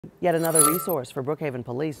Yet another resource for Brookhaven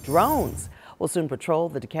police. Drones will soon patrol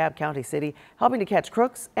the DeKalb County city, helping to catch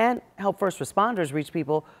crooks and help first responders reach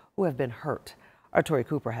people who have been hurt. Our Tori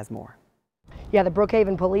Cooper has more. Yeah, the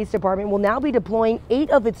Brookhaven Police Department will now be deploying 8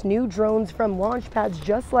 of its new drones from launch pads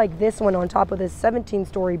just like this one on top of this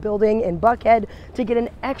 17-story building in Buckhead to get an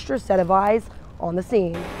extra set of eyes on the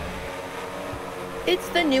scene. It's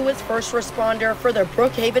the newest first responder for the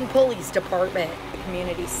Brookhaven Police Department.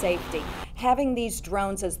 Community safety. Having these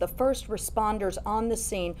drones as the first responders on the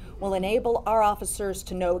scene will enable our officers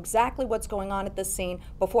to know exactly what's going on at the scene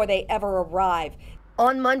before they ever arrive.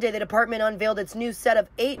 On Monday, the department unveiled its new set of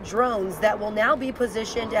 8 drones that will now be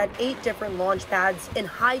positioned at 8 different launch pads in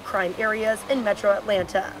high crime areas in Metro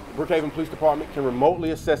Atlanta. The Brookhaven Police Department can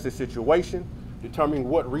remotely assess the situation, determine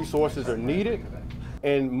what resources are needed,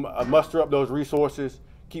 and muster up those resources,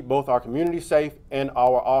 keep both our community safe and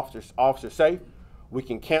our officers safe. We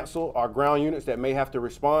can cancel our ground units that may have to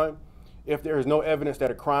respond if there is no evidence that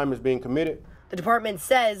a crime is being committed. The department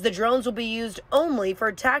says the drones will be used only for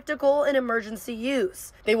tactical and emergency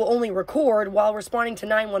use. They will only record while responding to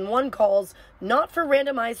 911 calls, not for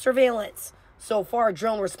randomized surveillance. So far,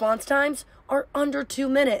 drone response times are under 2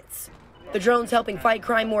 minutes. The drones helping fight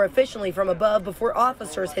crime more efficiently from above before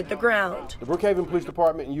officers hit the ground. The Brookhaven Police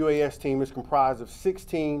Department and UAS team is comprised of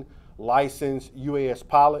 16 licensed UAS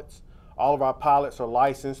pilots. All of our pilots are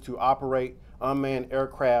licensed to operate unmanned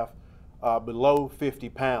aircraft below 50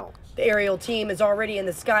 pounds. The aerial team is already in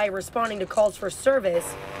the sky responding to calls for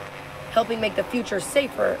service, helping make the future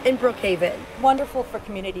safer in Brookhaven. Wonderful for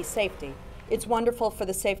community safety. It's wonderful for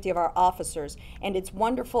the safety of our officers, and it's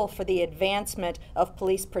wonderful for the advancement of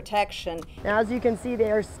police protection. Now, as you can see,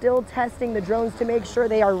 they are still testing the drones to make sure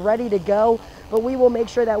they are ready to go, but we will make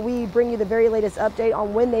sure that we bring you the very latest update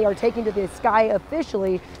on when they are taking to the sky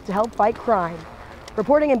officially to help fight crime.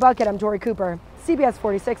 Reporting in Buckhead, I'm Tori Cooper, CBS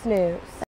 46 News.